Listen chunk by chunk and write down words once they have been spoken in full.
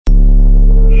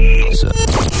Listen.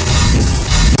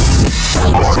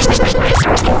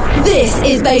 This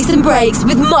is Bass and Breaks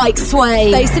with Mike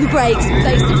Sway. Bass and Breaks,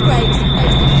 Bass and Breaks.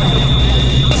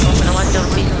 I watch them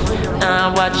feet,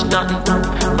 I watch nothing.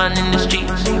 Man in the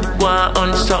streets, want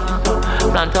on something.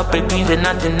 Plant up a green, and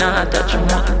nothing, not touch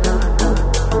nothing.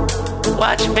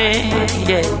 Watch me,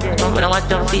 yeah. When I watch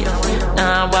them feet, I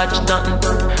watch nothing.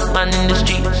 Man in the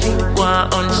streets,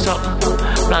 want on something.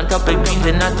 Plant up a green,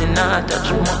 and nothing, not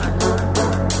touch nothing.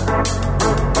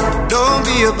 Don't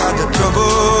be about the trouble,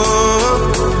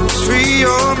 just free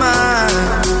your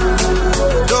mind.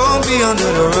 Don't be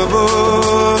under the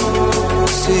rubble,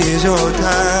 this is your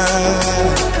time.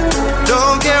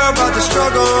 Don't care about the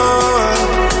struggle,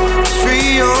 just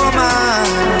free your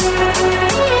mind.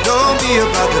 Don't be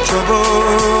about the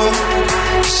trouble,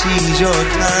 this is your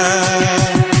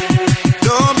time.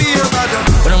 Don't be about the...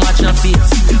 When I watch no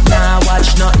face, nah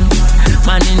watch nothing.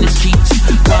 Man in the streets,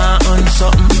 want on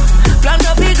something. Plant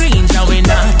up the greens and we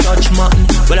not touch mutton.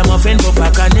 Well, I'm offering for a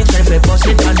connection if I bust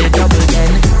it on the double then.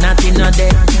 Nothing not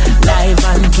dead, live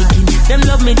and kicking. Them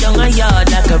love me down a yard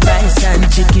like a rice and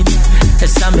chicken. The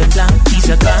summer plant,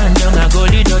 piece of corn down a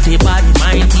gully dirty bad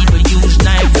mind. People use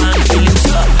knife and killing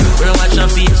stuff. When I watch no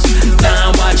face,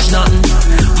 nah watch nothing.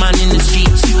 Man in the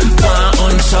streets, want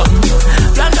on something.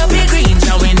 Plant up the greens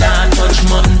and we not touch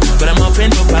mutton. But I'm offering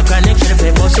for a connection if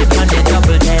I bust it on the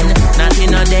double then.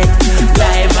 Nothing not dead,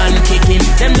 live and kicking.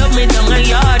 Them love me down a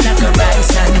yard like a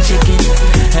rice and chicken.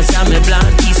 As I'm a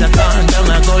blunt piece of corn down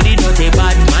a gully dirty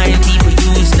bad mind. People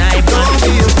use knife and don't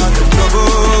be about the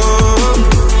trouble,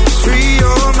 just free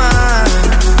your mind.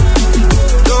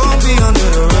 Don't be under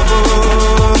the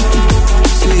rubble,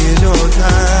 this is your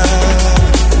time.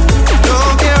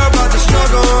 Don't care about the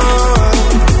struggle,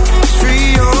 just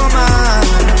free your mind.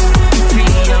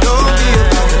 Don't be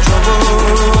about the trouble,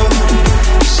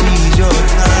 this is your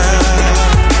time.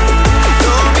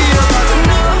 Don't be about the...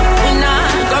 No, we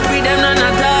not go breathe them none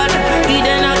at all. Breathe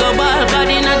them not go ball, cause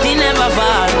the nothing never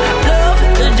fall. Love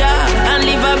the job and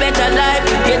live a better life.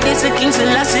 Get this a King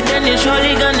Selassie, then you're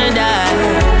surely gonna die.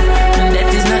 And that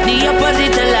is not the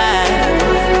opposite of life.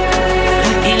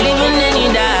 You live and then you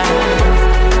die.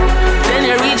 Then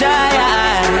you reach higher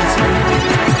heights.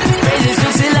 Praises to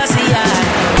Selassie,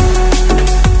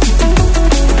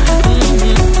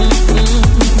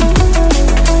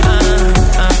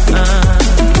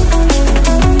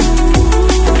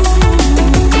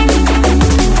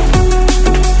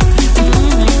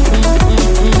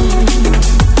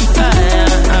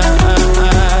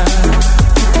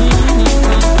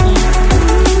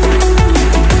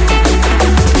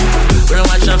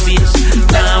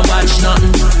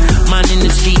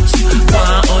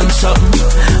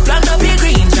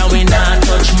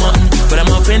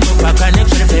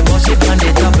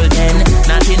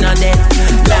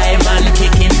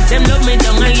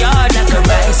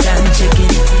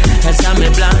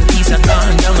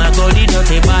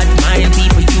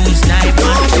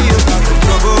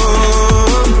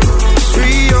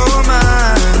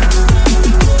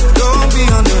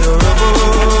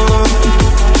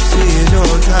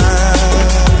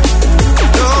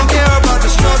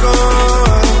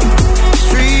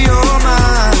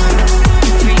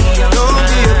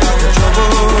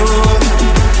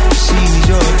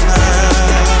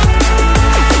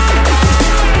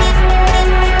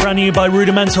 by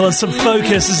Rudimental and some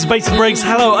Focus. This is Bass and Breaks.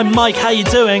 Hello, I'm Mike. How you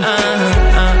doing?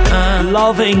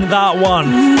 Loving that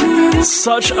one.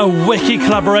 Such a wicked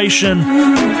collaboration.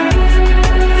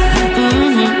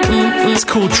 It's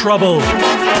called Trouble.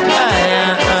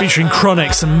 Featuring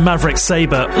Chronix and Maverick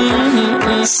Sabre.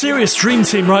 Serious dream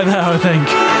team right there, I think.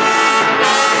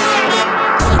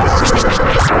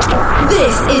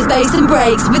 This is Bass and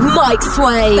Breaks with Mike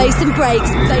Sway. Bass and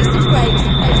Breaks, Bass and Breaks.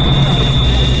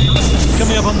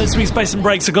 Coming up on this week's Bass and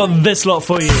Breaks, I've got this lot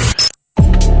for you.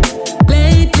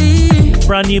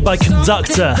 Brand new by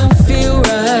Conductor.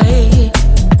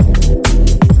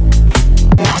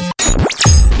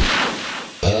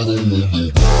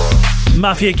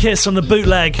 Mafia Kiss on the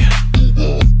bootleg.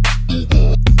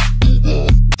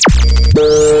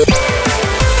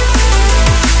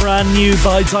 Brand new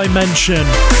by Dimension.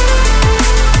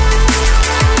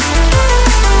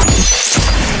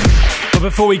 But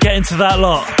before we get into that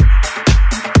lot,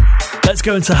 let's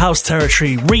go into house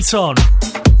territory. Riton.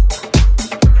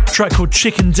 Track called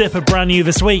Chicken Dipper, brand new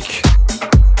this week.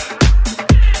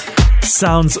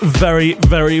 Sounds very,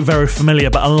 very, very familiar,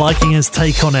 but I'm liking his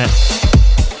take on it.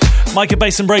 Mike at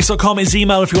bassandbreaks.com is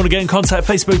email if you want to get in contact.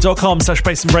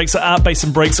 Facebook.com/bassandbreaks or at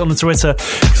bassandbreaks on the Twitter.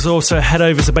 You can also head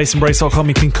over to bassandbreaks.com.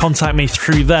 You can contact me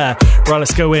through there. Right,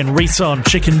 let's go in. Riton,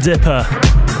 Chicken Dipper.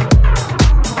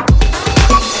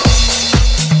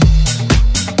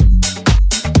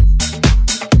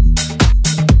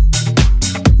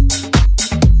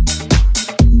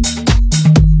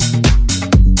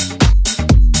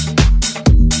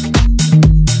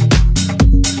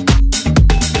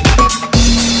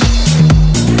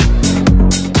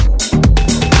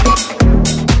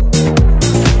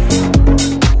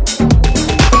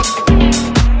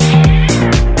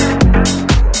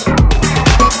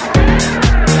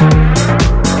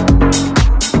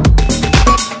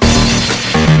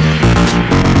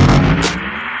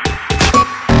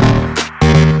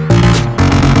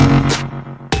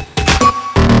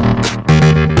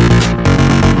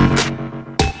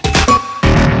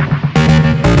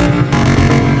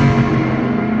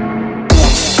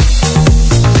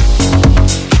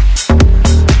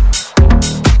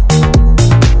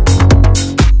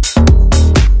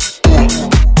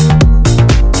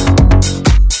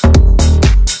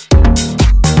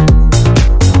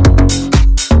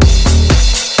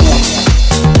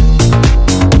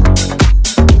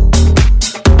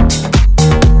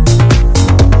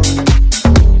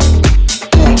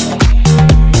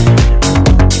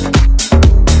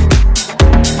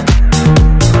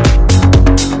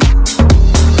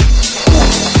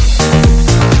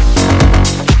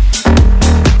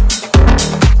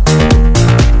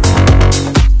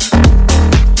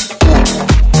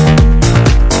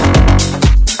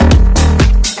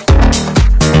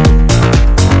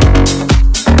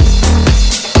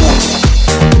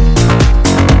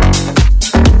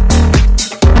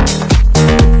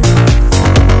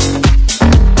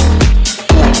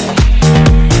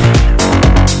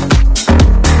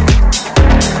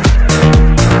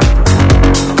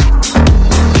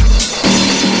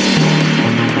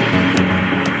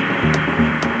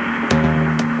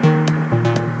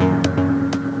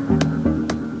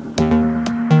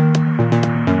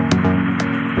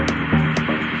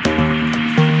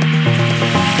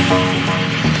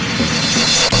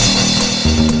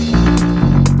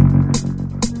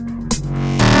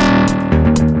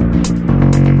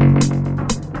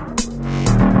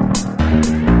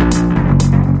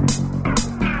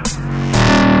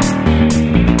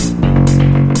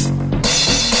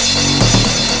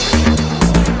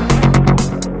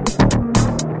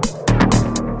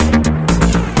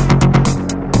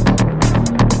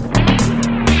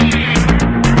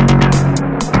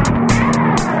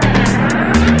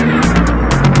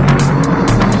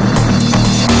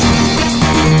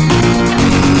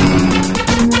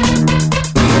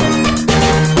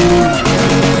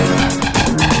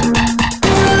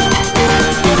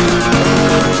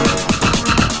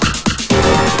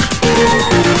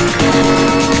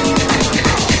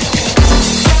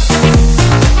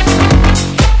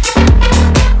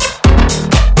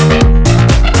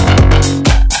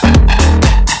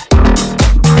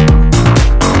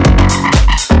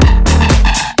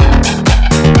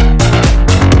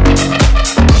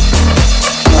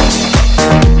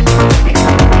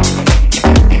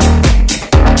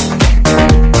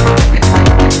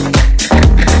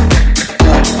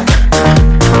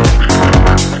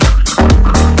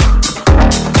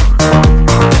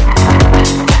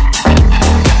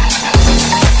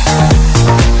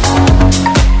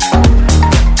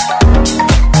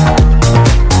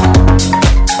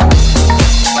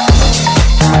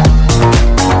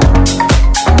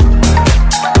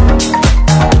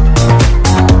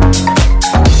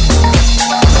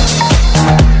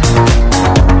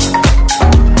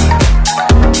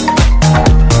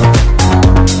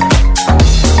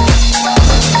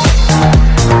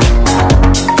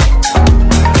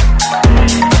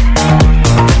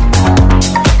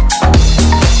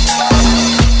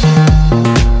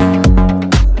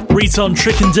 on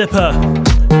Trick and Dipper,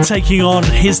 taking on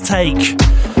His Take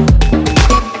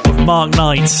of Mark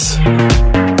Knight.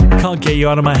 Can't get you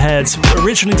out of my head.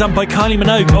 Originally done by Kylie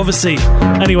Minogue, obviously.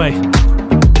 Anyway,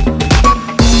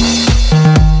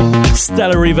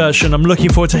 stellar reversion. I'm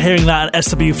looking forward to hearing that at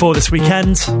SW4 this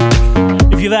weekend.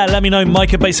 If you're there, let me know.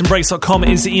 Mike@bassandbreaks.com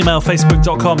is the email.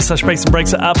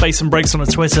 Facebook.com/bassandbreaks, at bassandbreaks on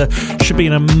Twitter. Should be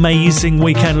an amazing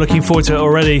weekend. Looking forward to it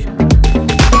already.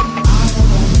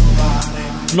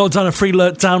 Not done a free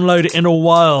download in a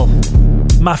while.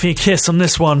 Mafia Kiss on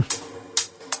this one.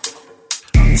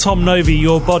 Tom Novi,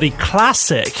 Your Body,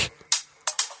 classic.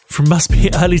 From must be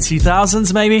early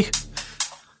 2000s, maybe?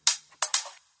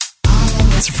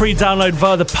 It's a free download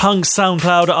via the Punk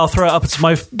SoundCloud. I'll throw it up to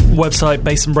my website,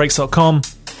 bassandbreaks.com. In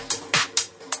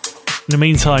the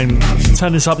meantime,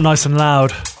 turn this up nice and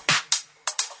loud.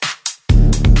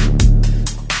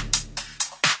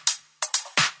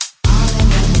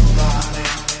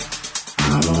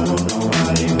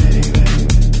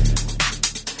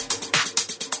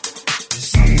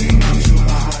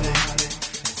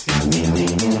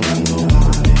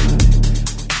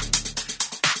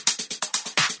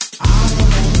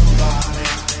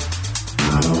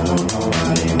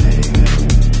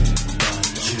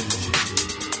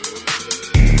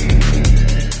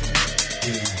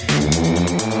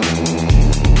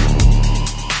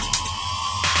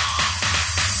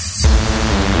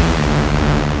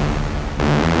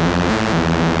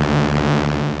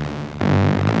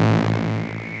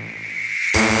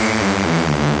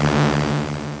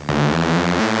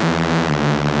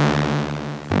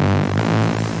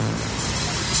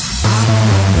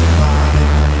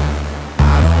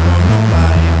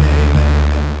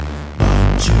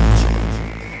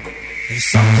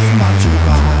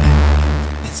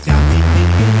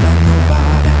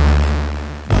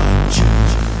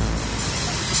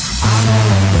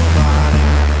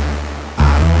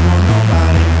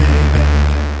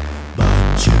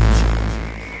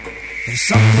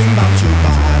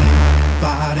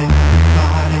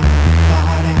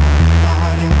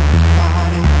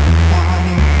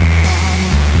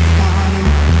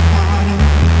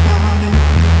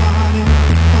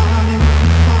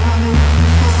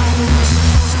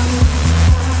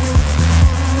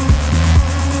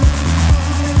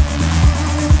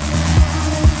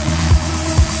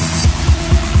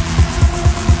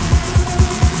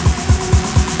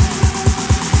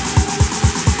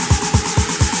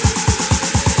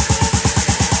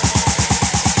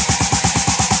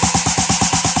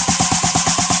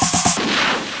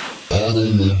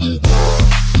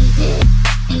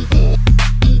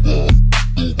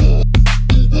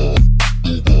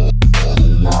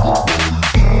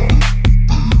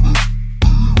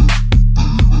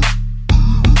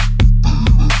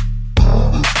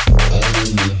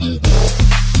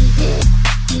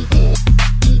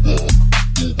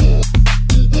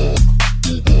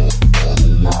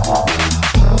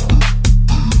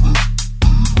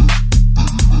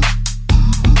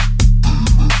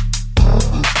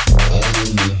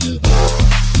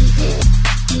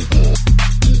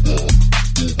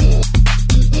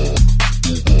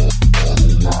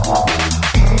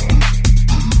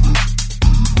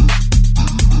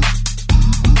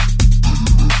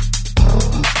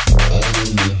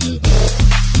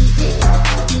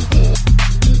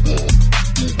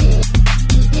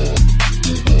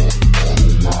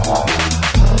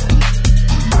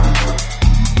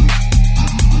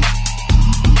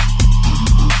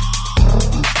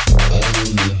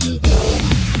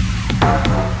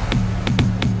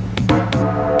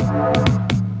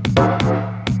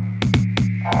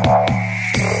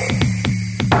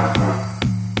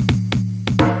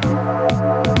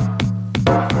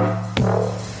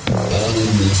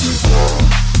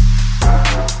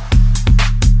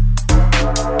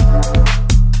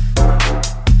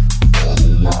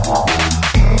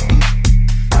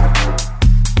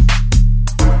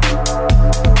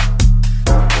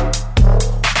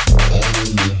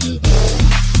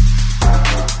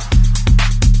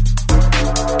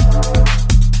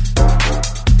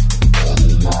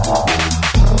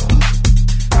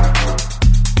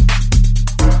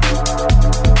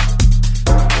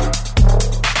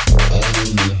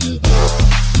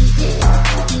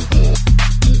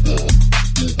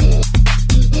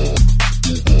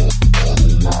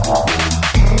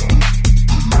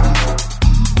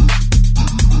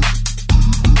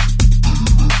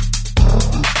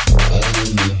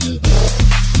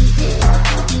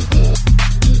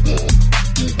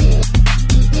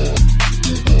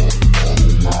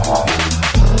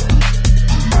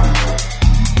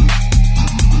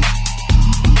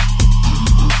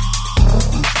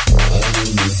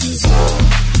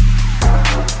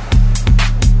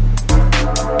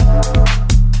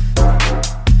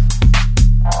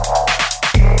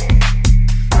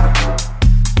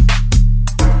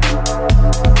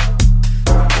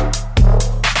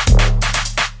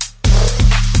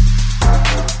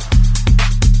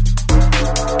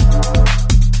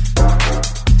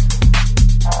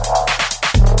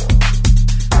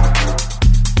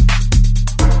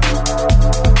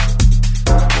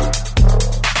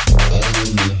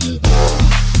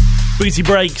 Susie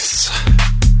Breaks,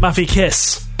 Maffy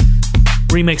Kiss,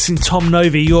 remixing Tom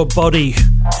Novi, Your Body.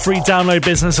 Free download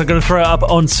business. I'm going to throw it up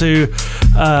onto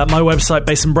my website,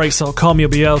 bassandbreaks.com. You'll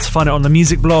be able to find it on the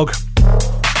music blog. You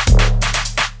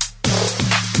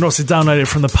can also download it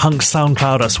from the Punk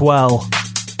SoundCloud as well.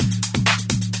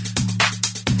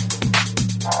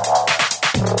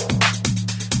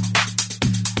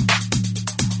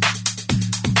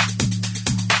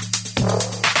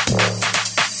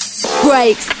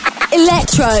 Breaks,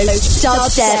 electro,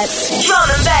 dubstep, drum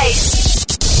and bass,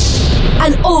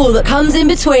 and all that comes in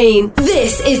between.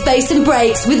 This is Bass and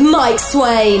Breaks with Mike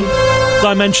Swain.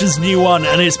 Dimension's new one,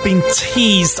 and it's been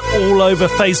teased all over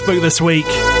Facebook this week.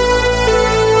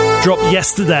 Dropped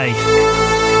yesterday.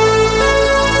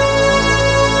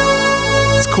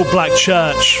 It's called Black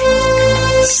Church.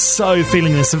 So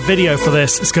feeling this. The video for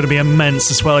this is going to be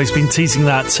immense as well. He's been teasing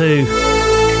that too.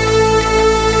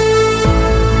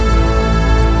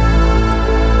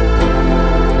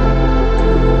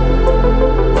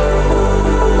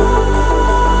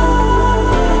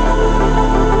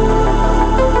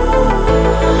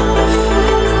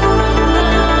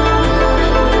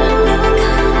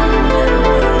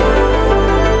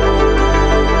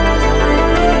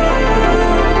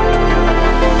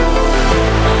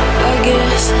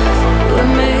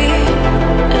 We're made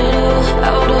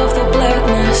out of the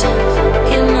blackness.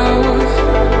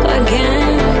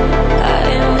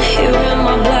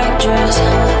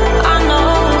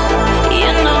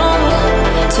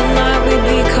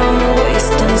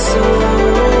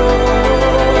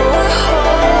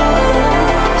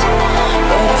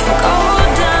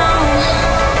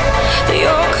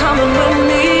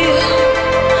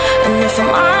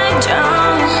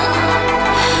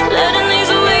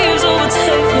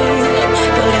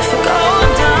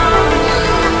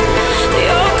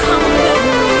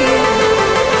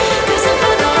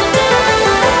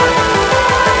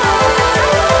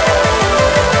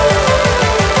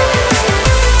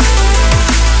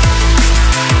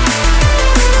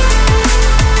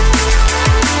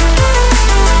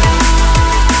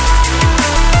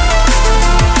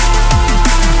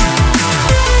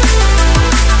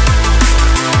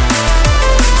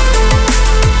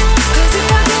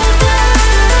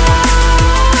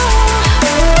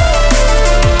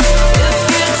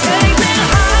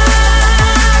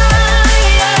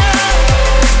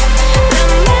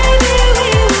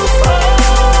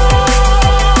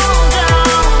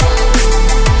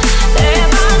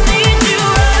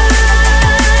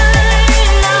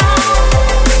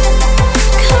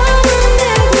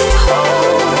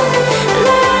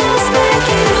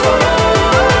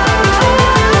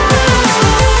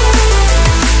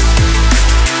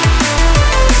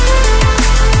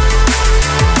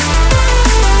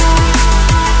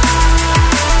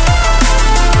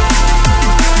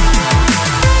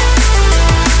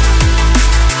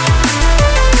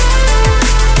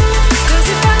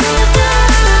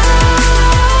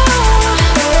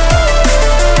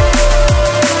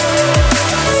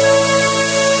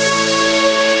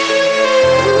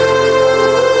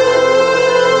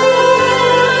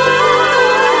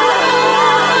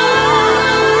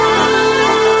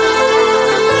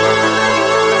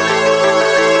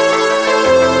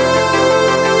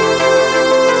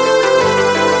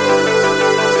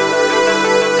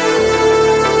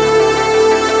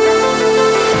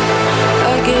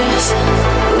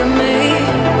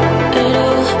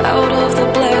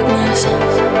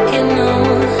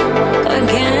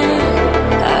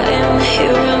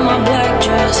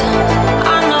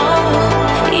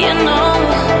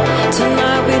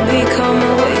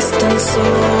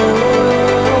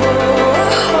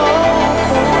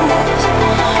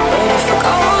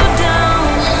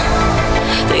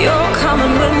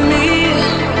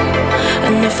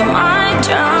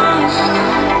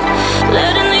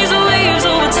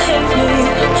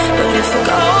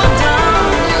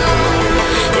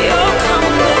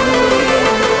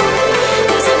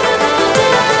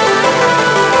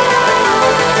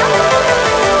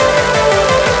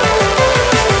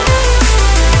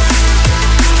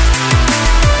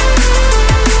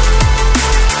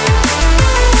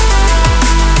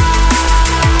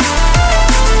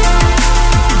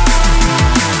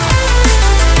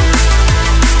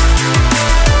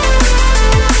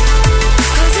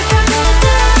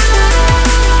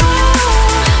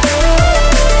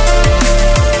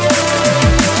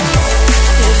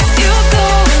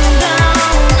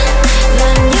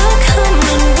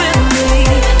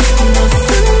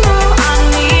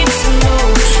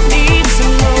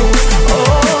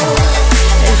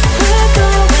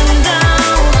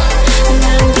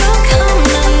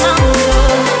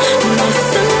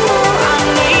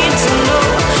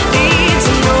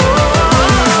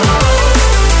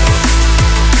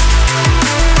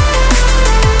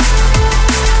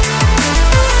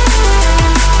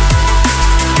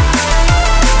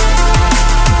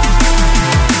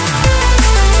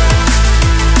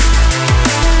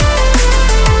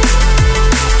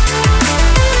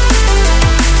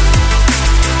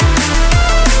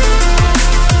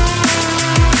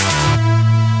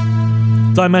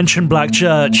 Dimension Black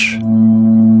Church.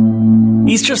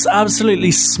 He's just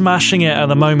absolutely smashing it at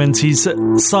the moment. He's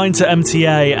signed to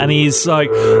MTA and he's like,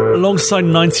 alongside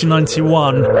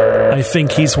 1991, I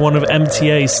think he's one of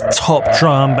MTA's top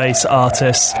drum and bass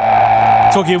artists.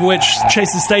 Talking of which,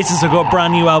 Chase the Status have got a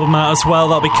brand new album out as well.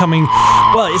 That'll be coming,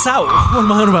 well, it's out. What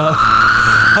am I on about?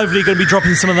 Hopefully going to be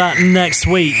dropping some of that next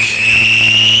week.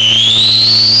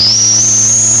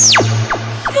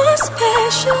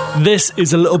 This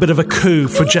is a little bit of a coup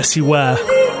for Jessie Ware.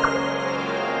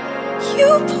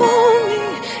 You pull me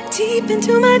deep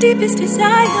into my deepest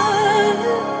desire.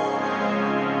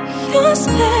 You're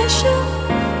special,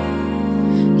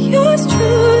 yours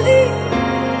truly.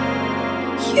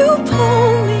 You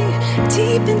pull me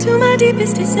deep into my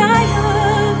deepest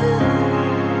desire.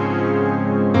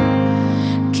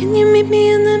 Can you meet me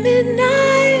in the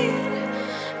midnight?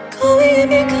 Go in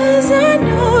because I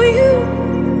know you.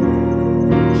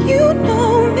 You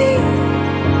know me.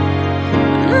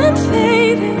 I'm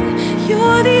fading.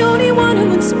 You're the only one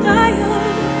who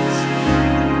inspires.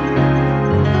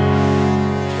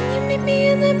 Can you meet me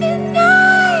in the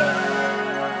midnight?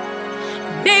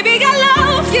 Baby, I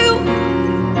love you.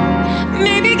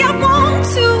 Maybe I want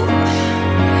to.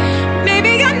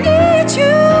 Maybe I need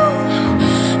you.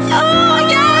 Oh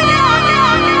yeah, yeah,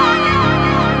 yeah, yeah.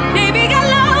 Maybe I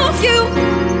love you.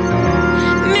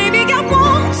 Maybe I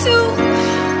want to.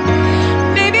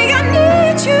 Maybe I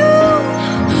need you.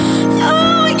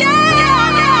 Oh yeah.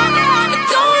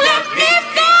 Don't let me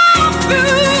fall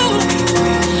through.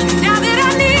 Now that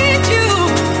I need you.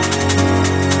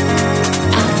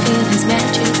 I feel his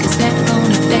magic is back on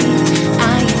the face. I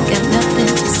ain't got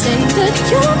nothing to say, but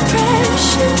you're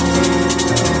precious.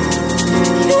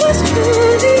 Yours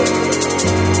truly.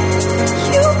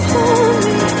 You pull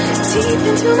me deep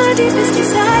into my deepest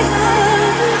desire.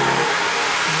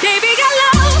 Baby, I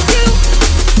love you.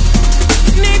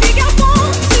 Maybe I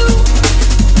want to.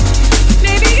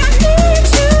 Maybe I need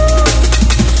you.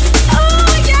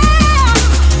 Oh yeah.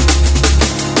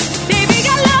 Baby,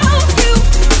 I love you.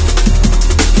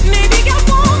 Maybe I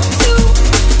want to.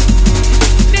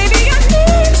 Maybe I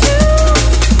need you.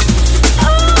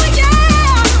 Oh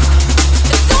yeah.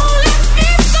 Don't let me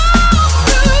fall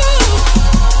through.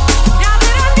 Now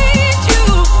that I need you.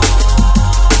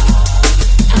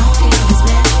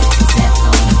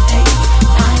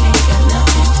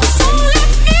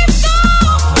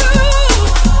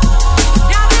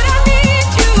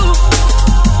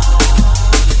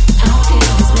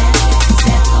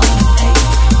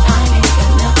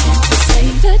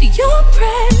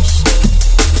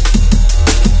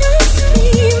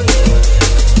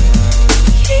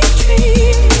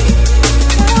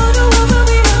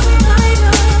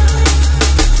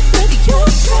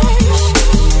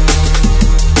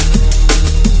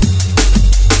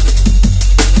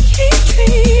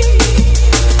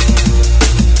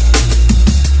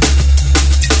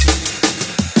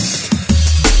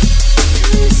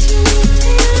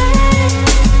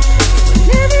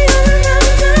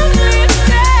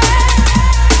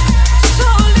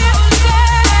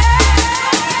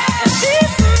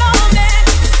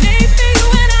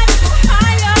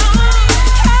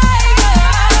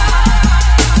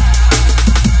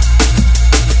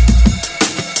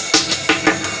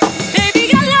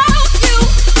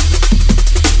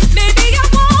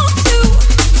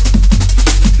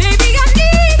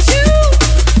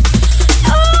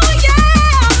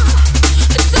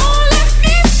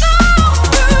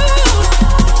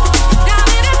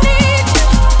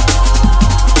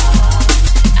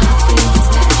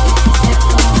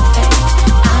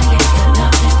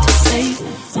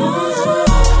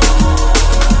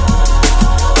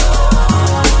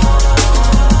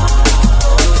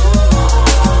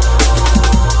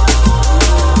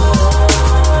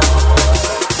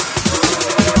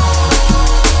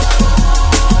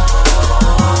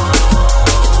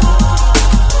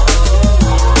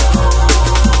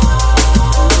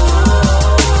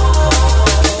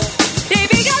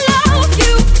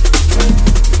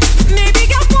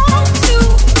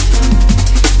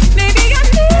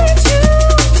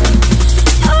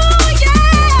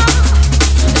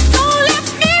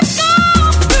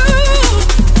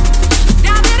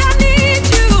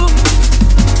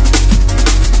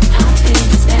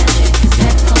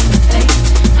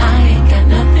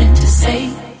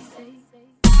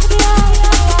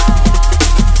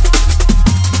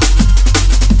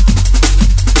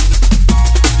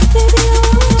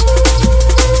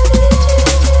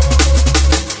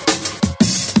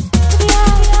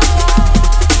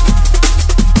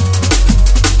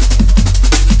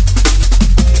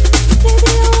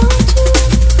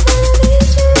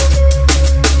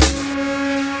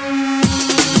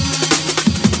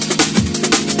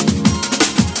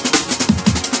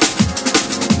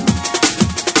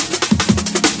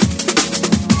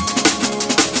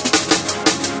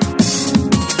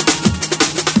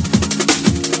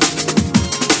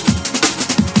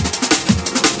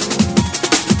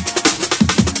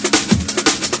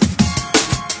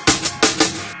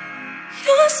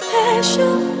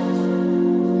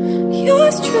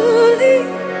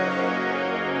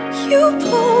 You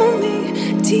pull me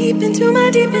deep into my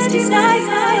deepest desire.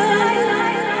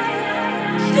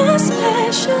 You're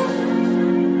special,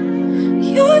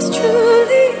 yours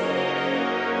truly.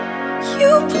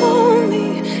 You pull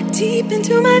me deep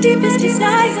into my deepest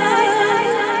desire.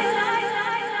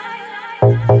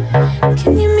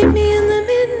 Can you meet me in the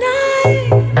midnight?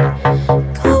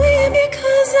 Go in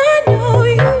because I know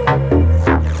you.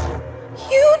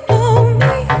 You know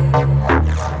me.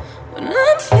 When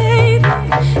I'm fading,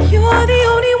 you're the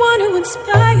only one who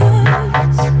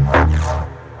inspires.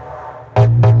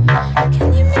 Can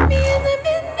you meet me in the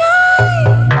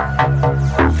midnight?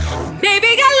 Maybe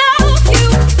I love you.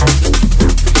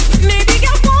 Maybe I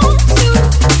want to.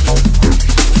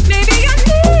 Maybe I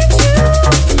need you.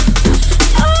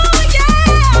 Oh yeah.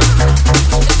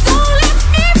 Don't let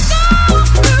me go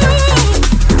through.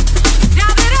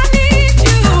 Now that I need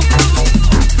you.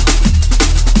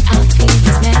 I feel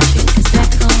this magic is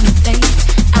back on the face.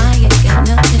 I ain't got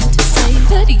nothing to say,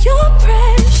 but you're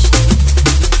precious.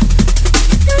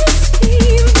 You're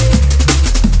steaming.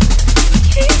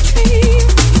 Keep dreaming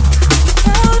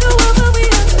about a world where we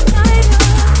are united.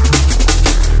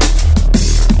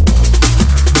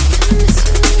 I miss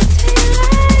you in the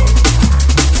daylight.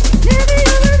 Maybe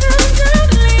you're around, I'm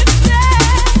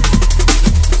lifted.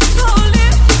 So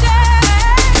lifted.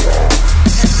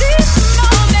 At this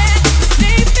moment,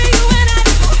 maybe you and I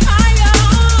go higher,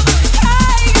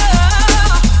 higher.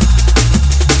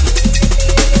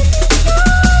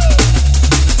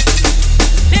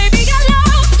 Maybe I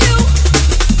love you.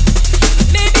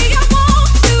 Maybe I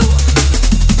want to.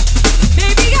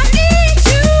 Maybe I need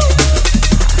you.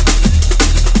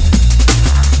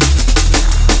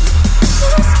 So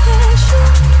special,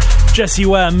 Jessie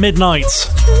Ware, Midnight.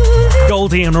 truly.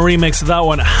 Goldie on a remix of that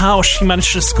one. How she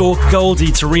managed to score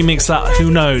Goldie to remix that, who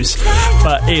knows?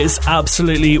 But it is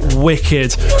absolutely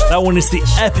wicked. That one is the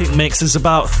epic mix. There's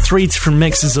about 3 different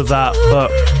mixes of that,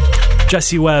 but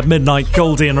Jessie Ware, Midnight,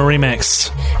 Goldie on a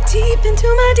remix. Deep into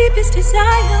my deepest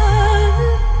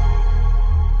desire.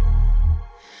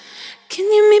 Can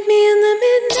you meet me in the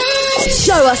midnight?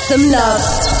 Show us some love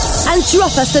and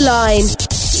drop us a line.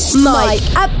 Mike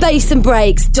at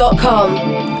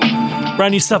bassandbreaks.com.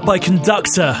 Brand new stuff by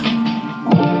Conductor.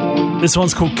 This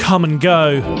one's called Come and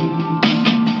Go.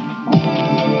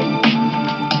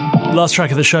 Last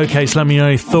track of the showcase. Let me know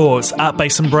your thoughts at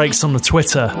Bass and Breaks on the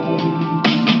Twitter. People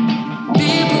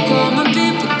come and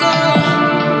people go.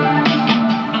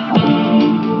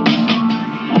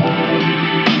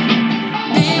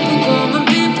 People come and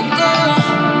people go.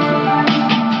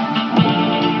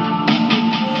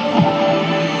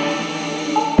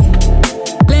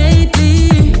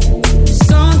 Lately,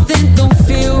 something don't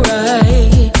feel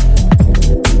right.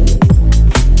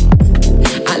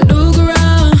 I look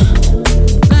around,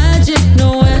 magic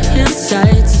nowhere in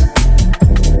sight.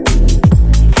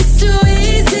 It's too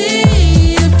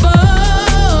easy to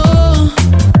fall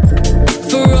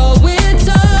for all we're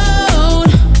told.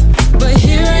 But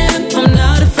here I am, I'm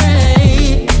not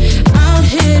afraid. Out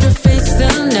here to face the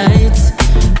night.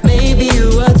 Maybe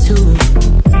you are too.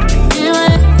 Here I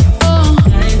am, oh,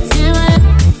 here I am,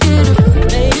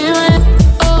 here I am,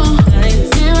 oh,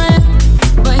 here I am,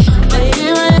 but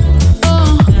here I am,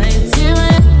 oh, here I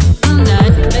am, I'm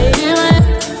not. Here I am,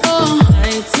 oh,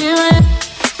 here I am.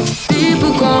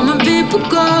 People come and people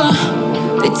go.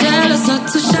 They tell us not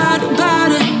to shout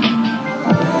about it.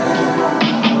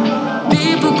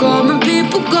 People come and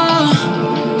people go.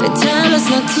 They tell us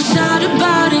not to shout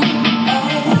about it.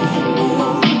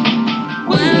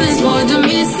 When there's more than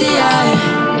meets the eye,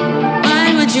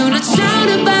 why would you not shout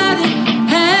about it?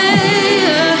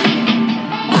 Hey,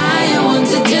 I want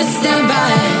to just stand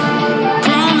by.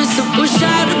 Promise to push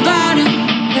out about it.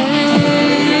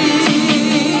 Hey,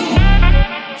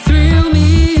 thrill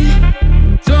me,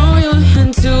 throw your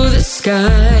hand to the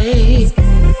sky.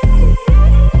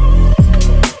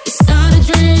 It's not a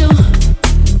drill.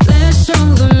 Let's show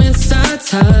them it's our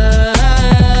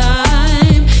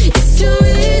time. It's too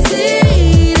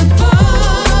easy to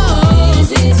fall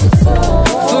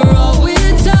for all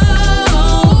we're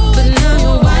told. But now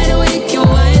you're wide awake, you're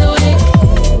wide awake.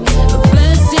 A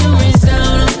blessing rains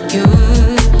down on you,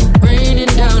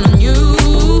 raining down on you.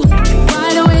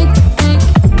 Wide awake, you're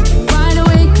wide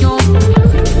awake, wide awake, you're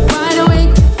wide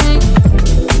awake,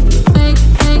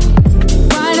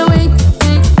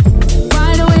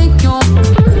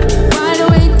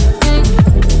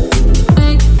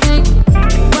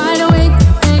 wide awake,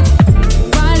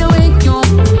 you're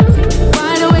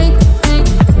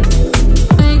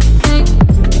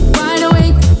wide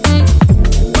awake,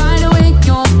 wide awake,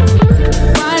 you're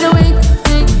wide awake,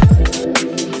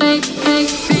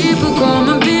 people come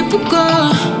and people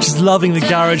go. Just loving the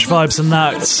garage vibes and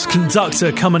that.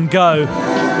 Conductor, Come and Go.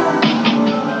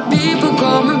 People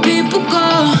come and people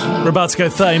go. We're about to go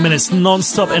 30 minutes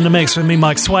non-stop in the mix with me,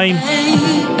 Mike Swain. Hey,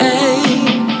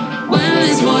 well,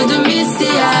 it's more than meets the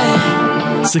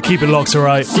eye. So keep it locked,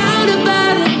 alright? Shout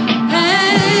about it.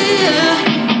 Hey,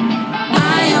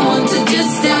 I want to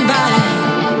just stand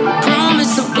by.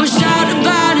 Promise I will shout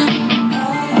about it.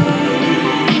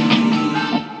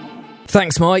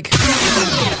 Thanks, Mike.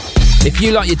 If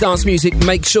you like your dance music,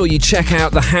 make sure you check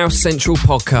out the House Central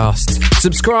podcast.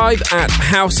 Subscribe at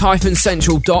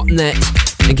house-central.net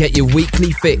and get your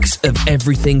weekly fix of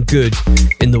everything good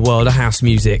in the world of house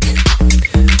music.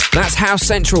 That's House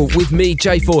Central with me,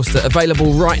 Jay Forster,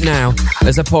 available right now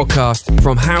as a podcast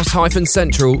from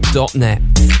house-central.net.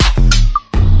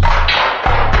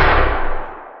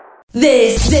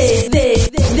 This is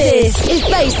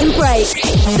Bass and Breaks.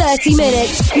 30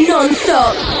 minutes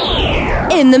non-stop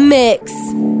in the mix.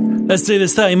 Let's do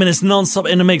this 30 minutes non-stop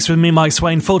in the mix with me, Mike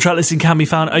Swain. Full track listing can be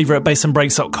found over at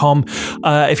bassandbreaks.com.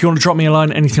 If you want to drop me a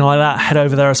line, anything like that, head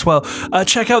over there as well.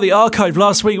 Check out the archive.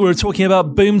 Last week we were talking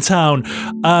about Boomtown.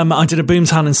 I did a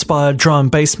Boomtown inspired drum and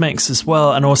bass mix as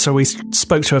well, and also we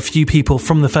spoke to a few people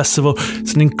from the festival.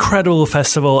 It's an incredible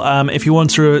festival. If you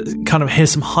want to kind of hear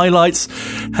some highlights,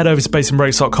 head over to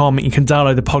bassandbreaks.com. You can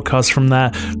download the podcast from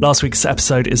there. Last week's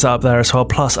episode is up there as well,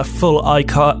 plus a full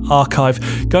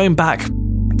archive going back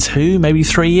 2, maybe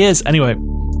 3 years. Anyway,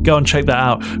 go and check that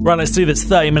out. Right, let's do this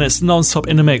 30 minutes non-stop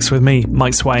in the mix with me,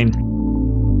 Mike Swain.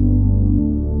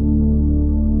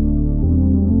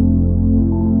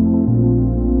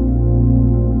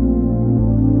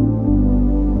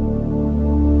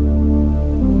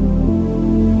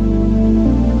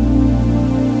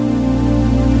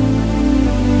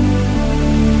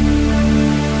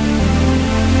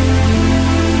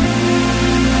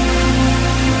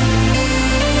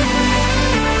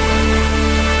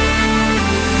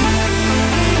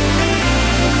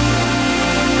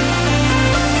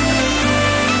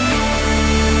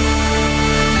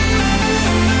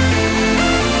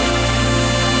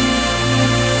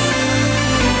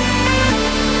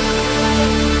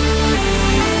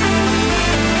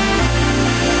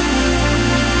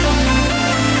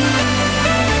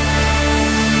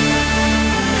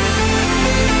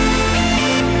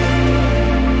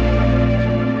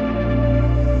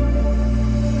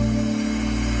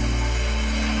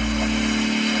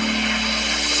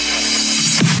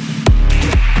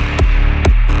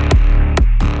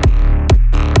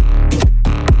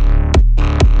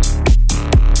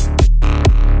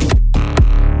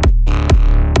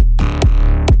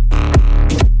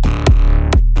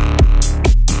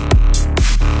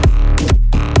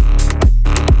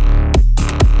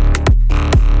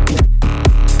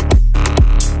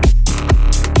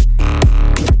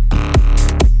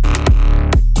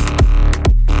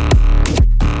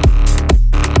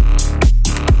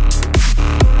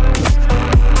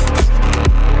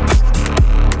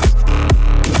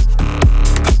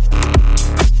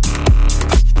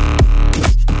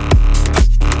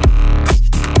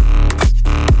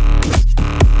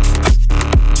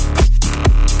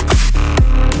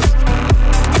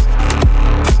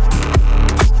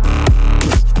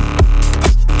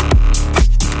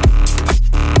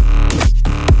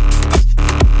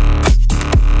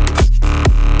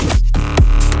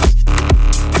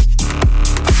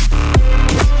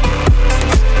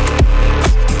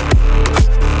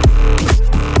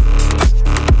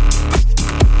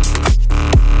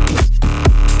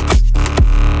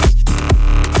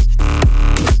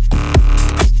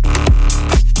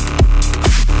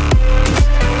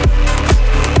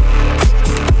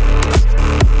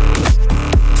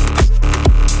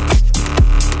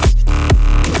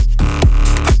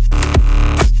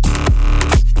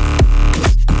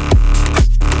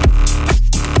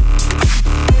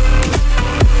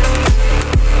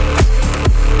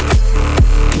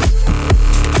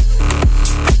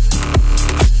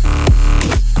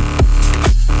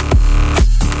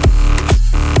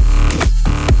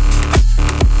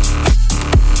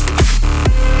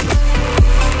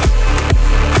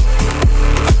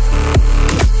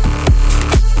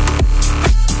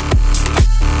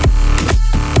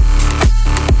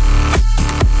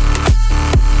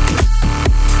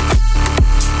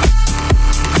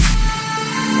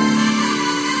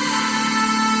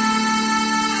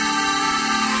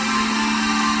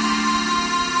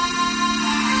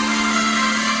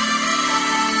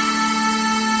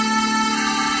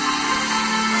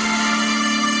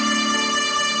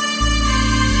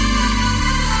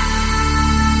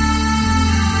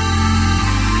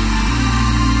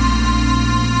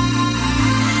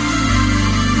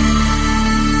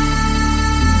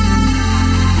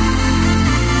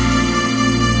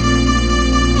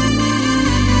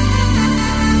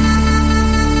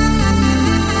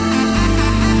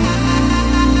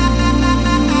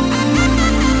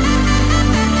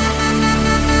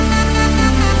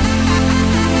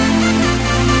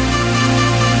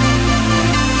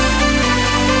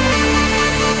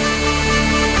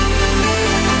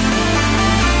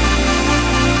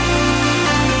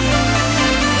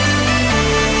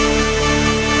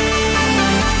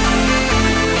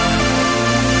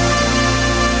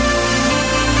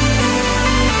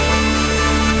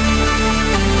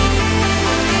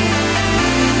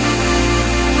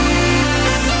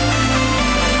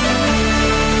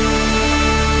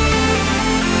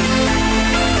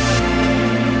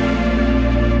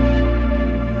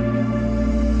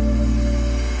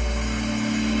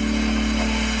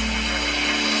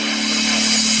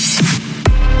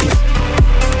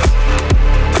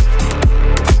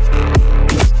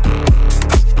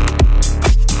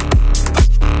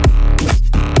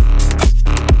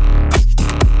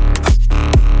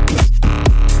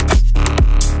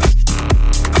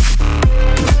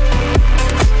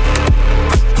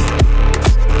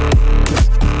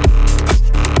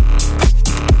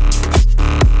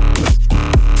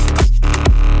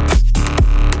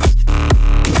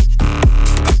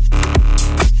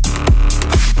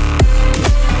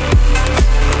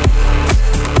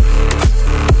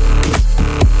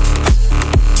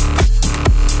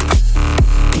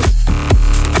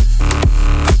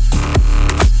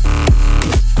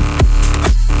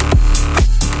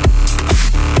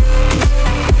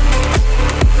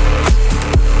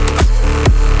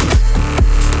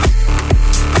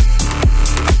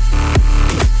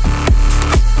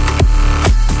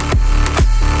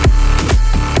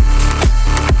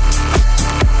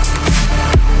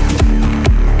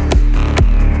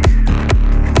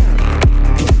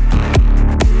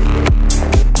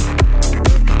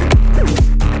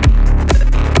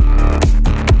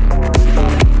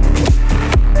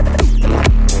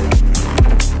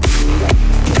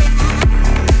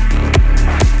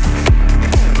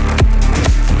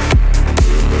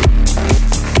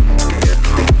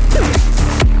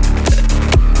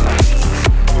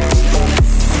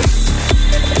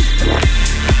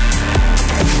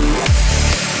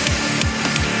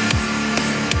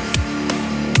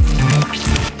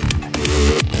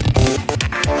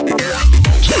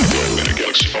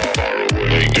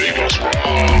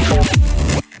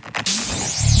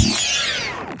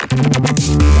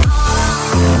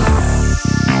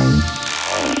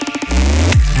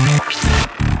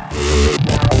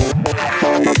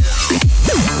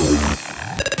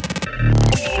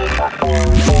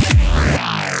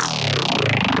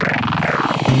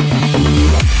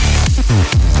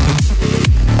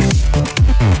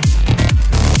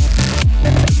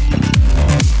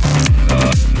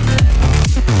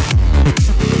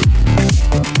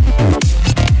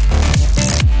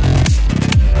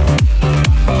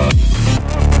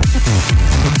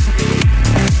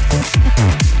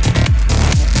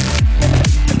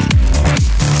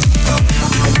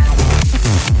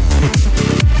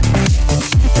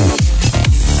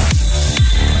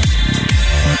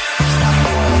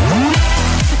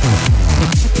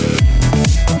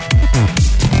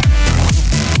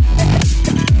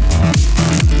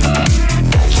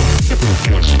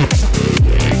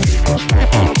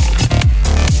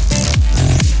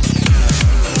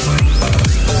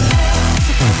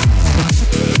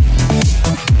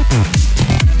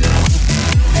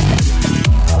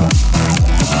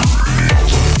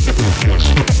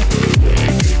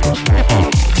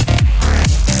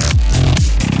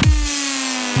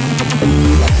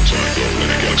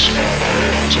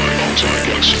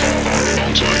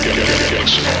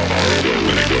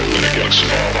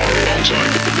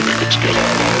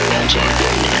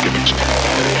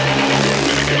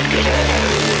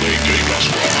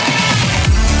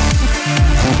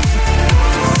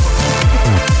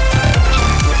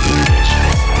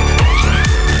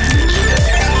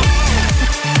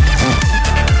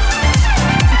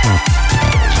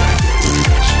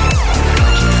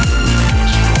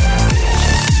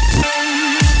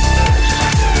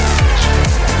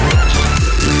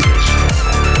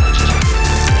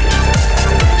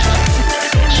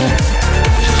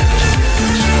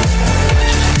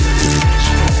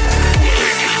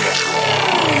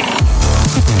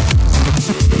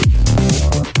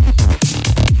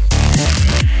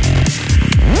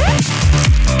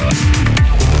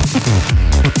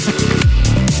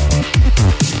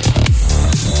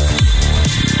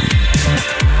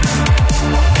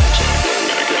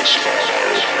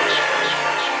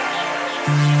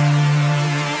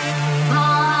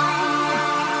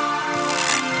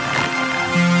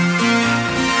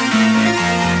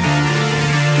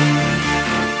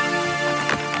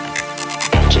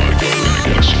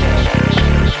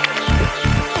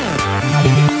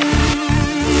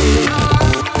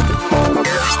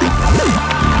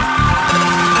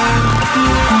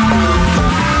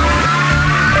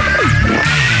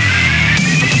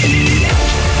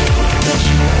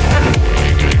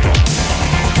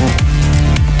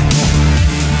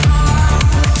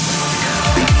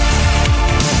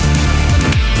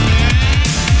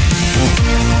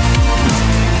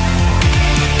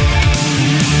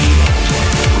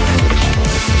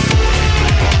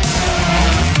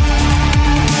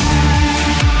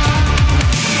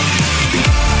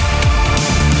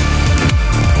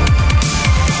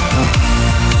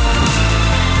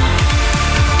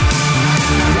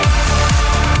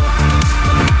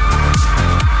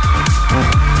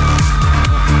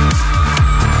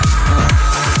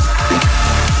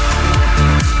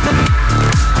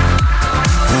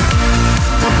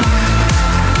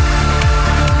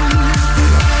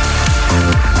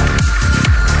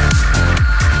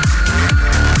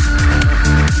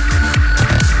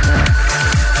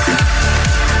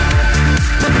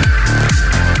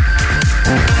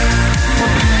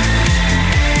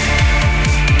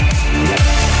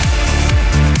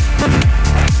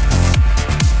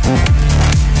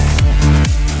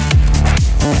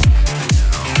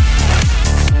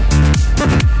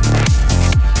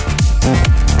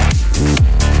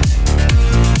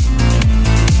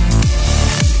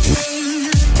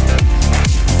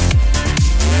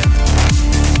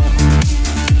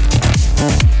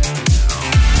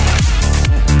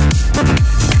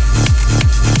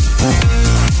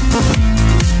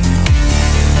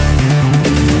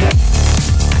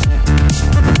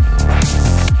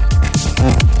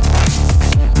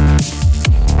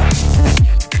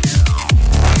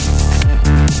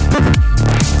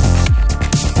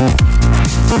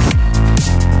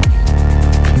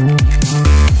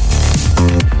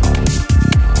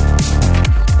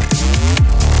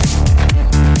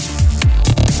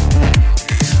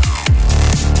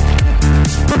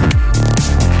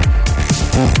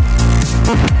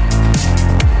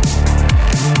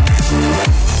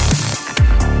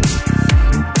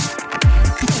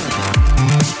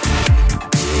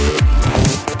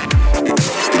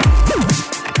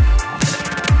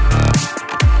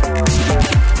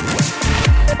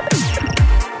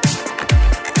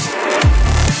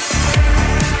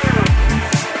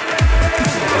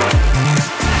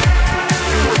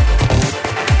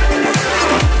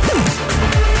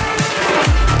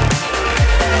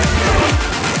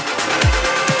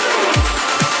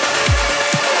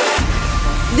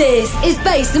 This is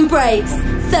Bass and Breaks.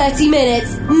 30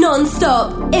 minutes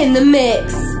non-stop in the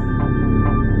mix.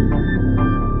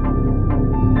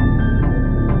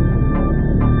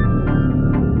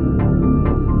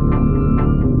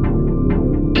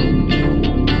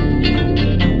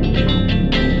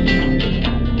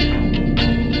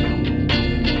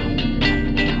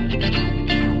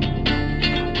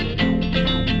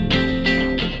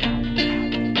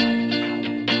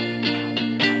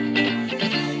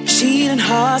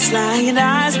 Lying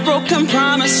eyes, broken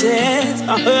promises,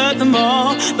 I heard them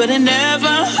all, but it never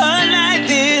hurt like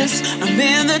this. I'm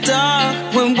in the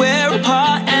dark when we're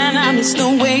apart, and I miss the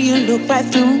way you look right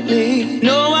through me.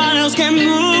 No one else can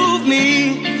move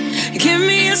me. Give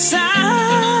me a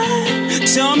sign,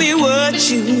 tell me what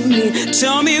you need,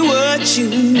 tell me what you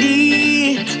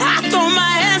need. I throw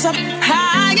my hands up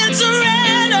high and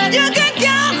surrender. You can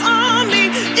count on me,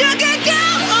 you can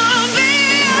count on me.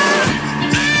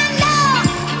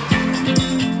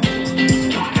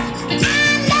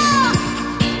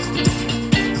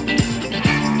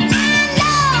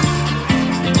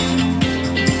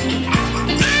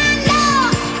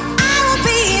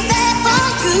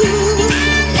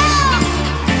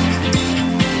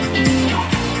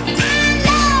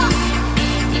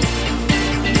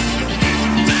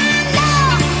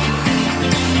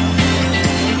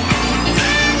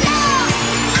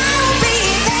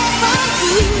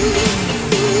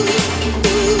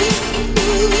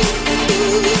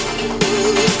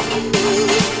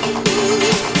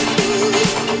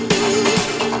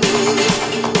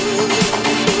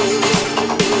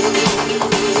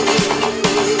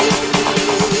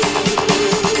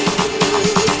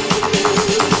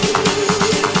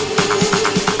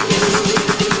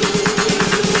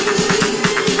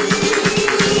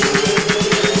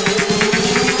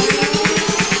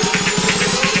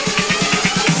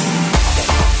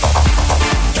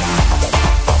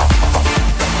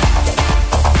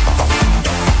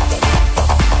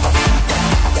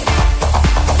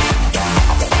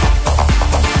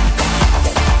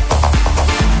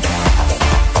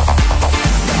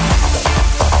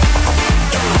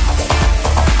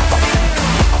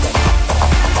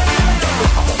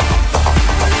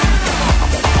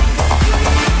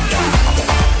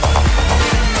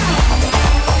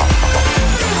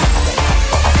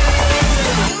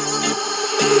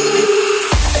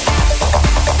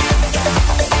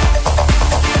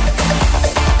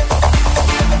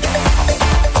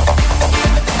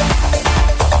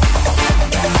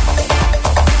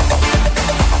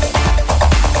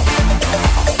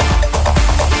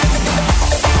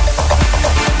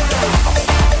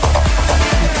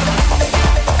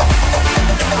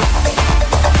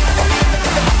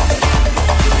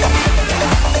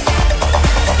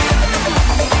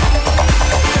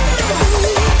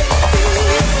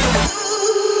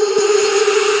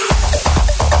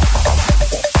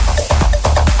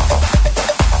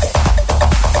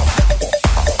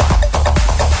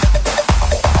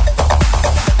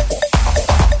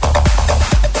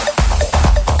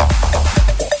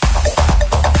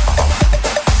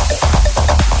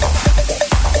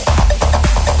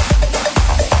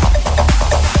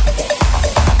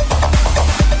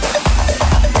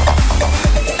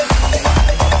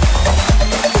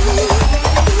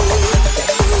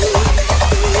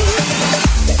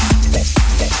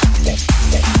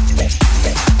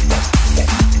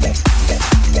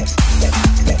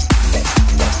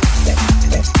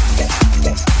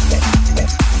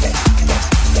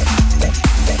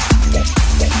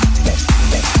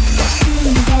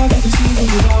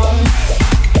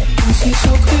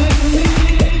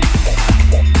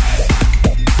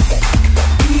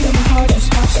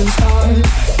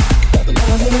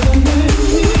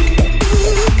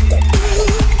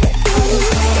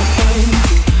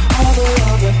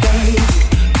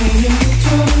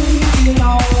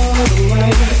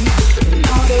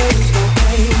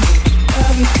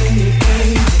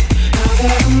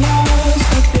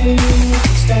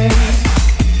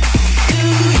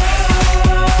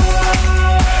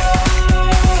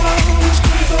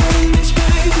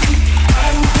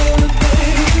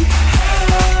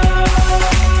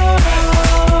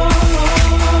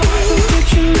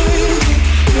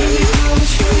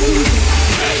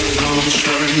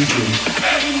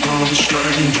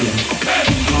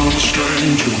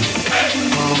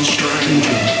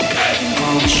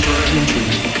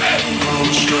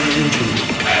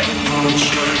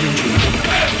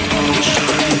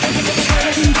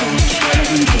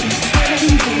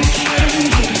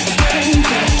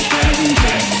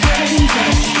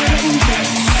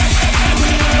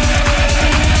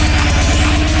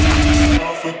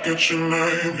 Forget your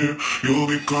name here, you'll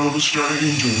become a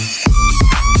stranger.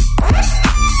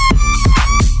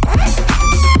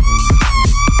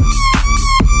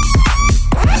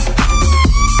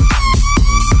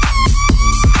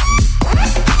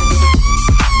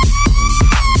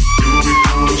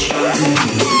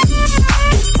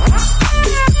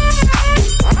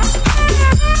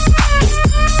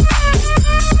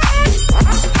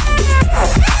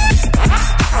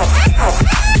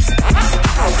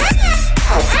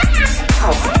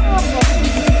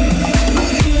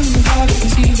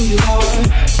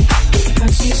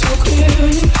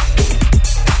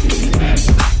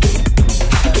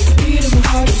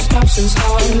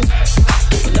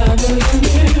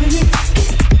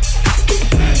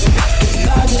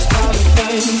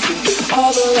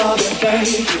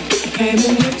 escape. Came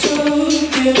in and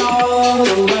took it all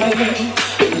away.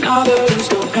 Now there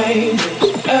is no pain,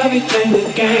 just everything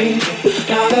that gained.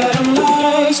 Now that I'm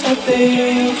lost, I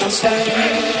think I'll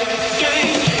stay.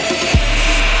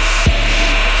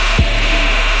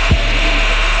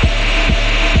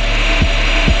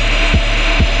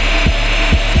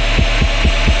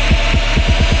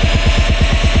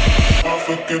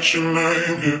 Forget your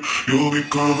name here, you'll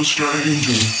become a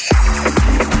stranger.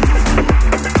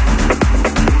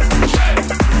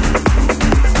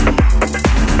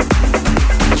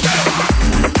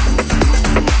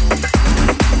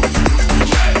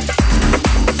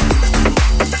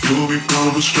 You'll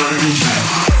become a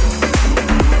stranger.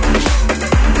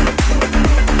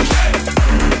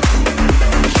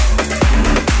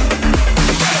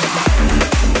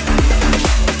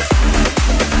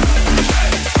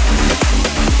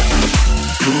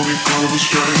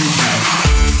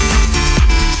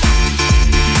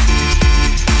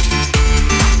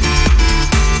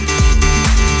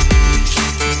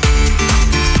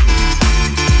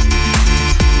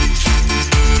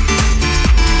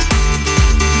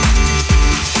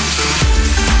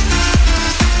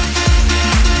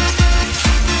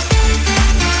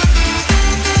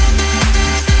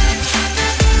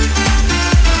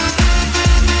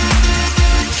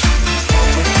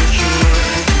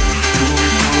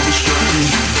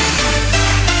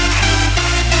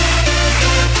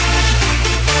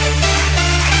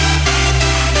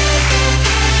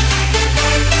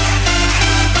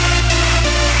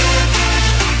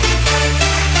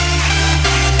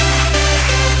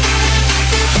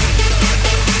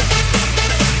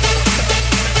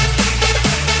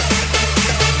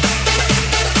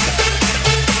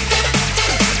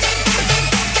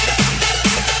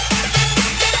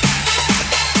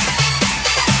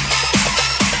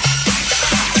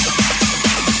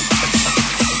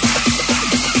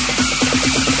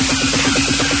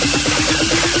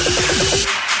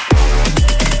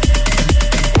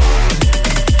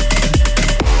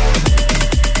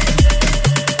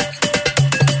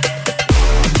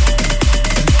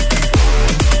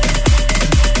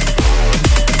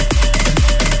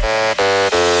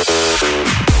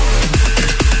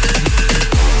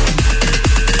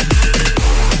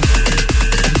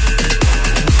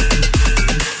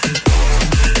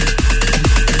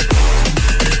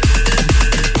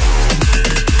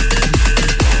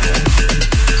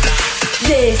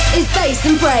 Bass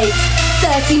and Breaks,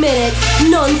 30 minutes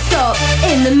non-stop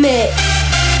in the mix.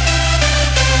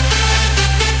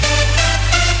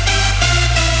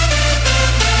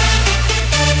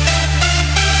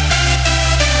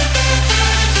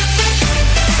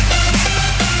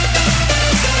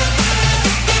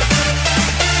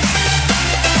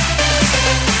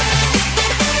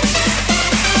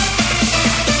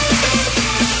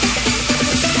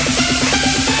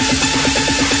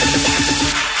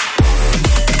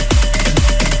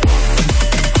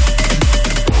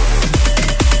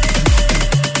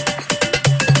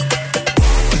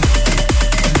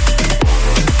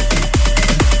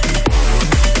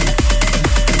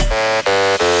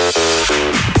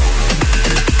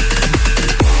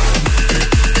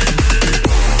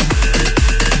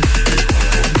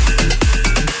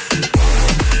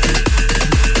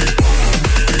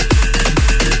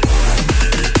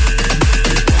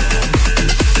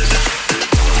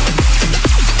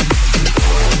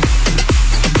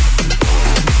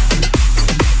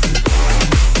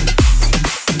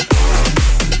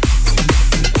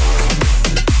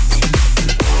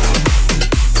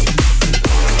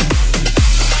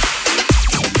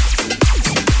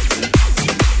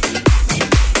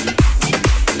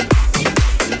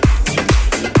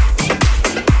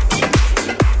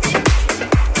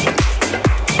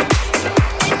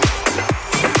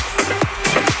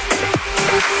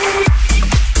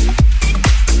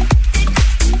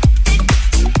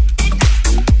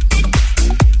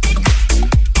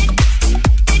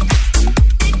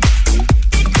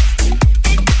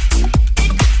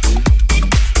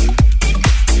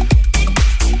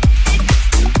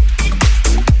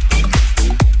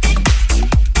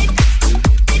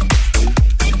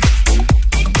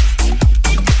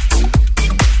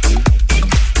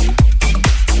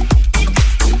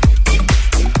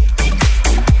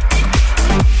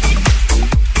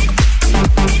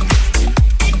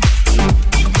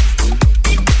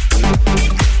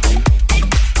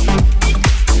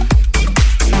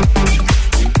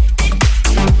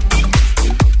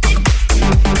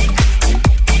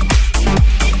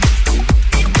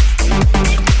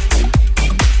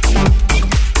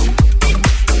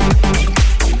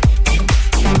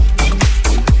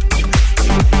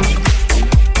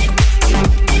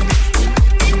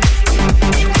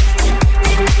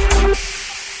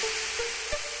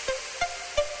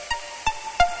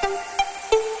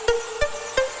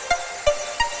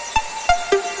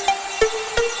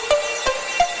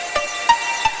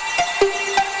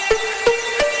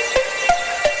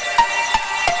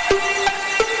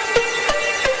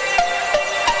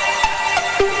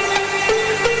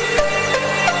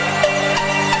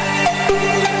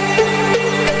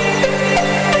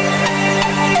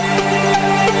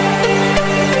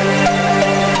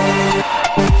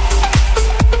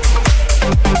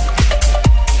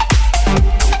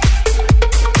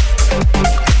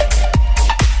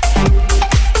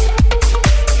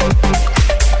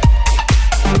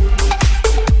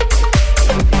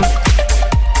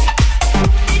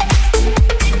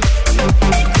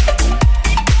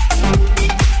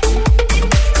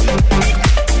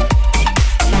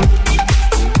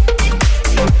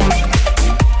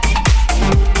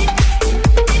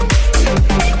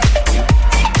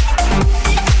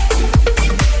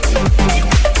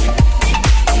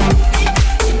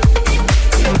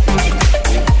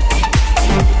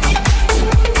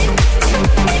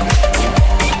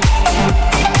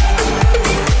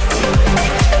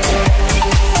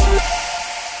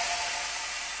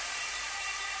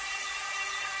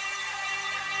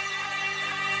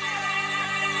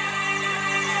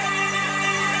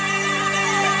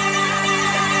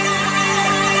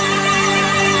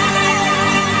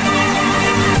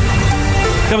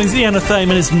 Coming to the end of Thame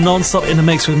and is non-stop in the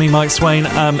mix with me, Mike Swain.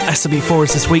 SW4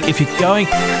 is this week. If you're going,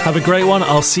 have a great one.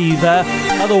 I'll see you there.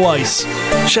 Otherwise,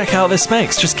 check out this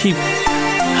mix. Just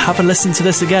have a listen to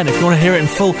this again. If you want to hear it in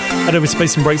full, head over to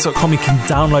bassandbreaks.com. You can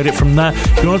download it from there.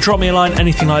 If you want to drop me a line,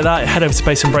 anything like that, head over to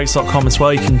bassandbreaks.com as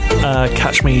well. You can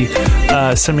catch me,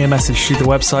 send me a message through the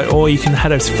website, or you can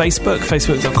head over to Facebook,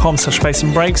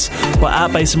 facebook.com/bassandbreaks, or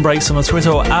at bassandbreaks on Twitter,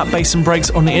 or at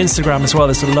bassandbreaks on the Instagram as well.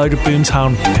 There's a load of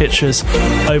Boomtown pictures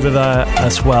over there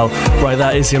as well. Right,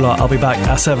 that is your lot. I'll be back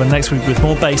as ever next week with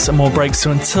more bass and more breaks.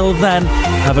 So until then,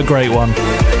 have a great one.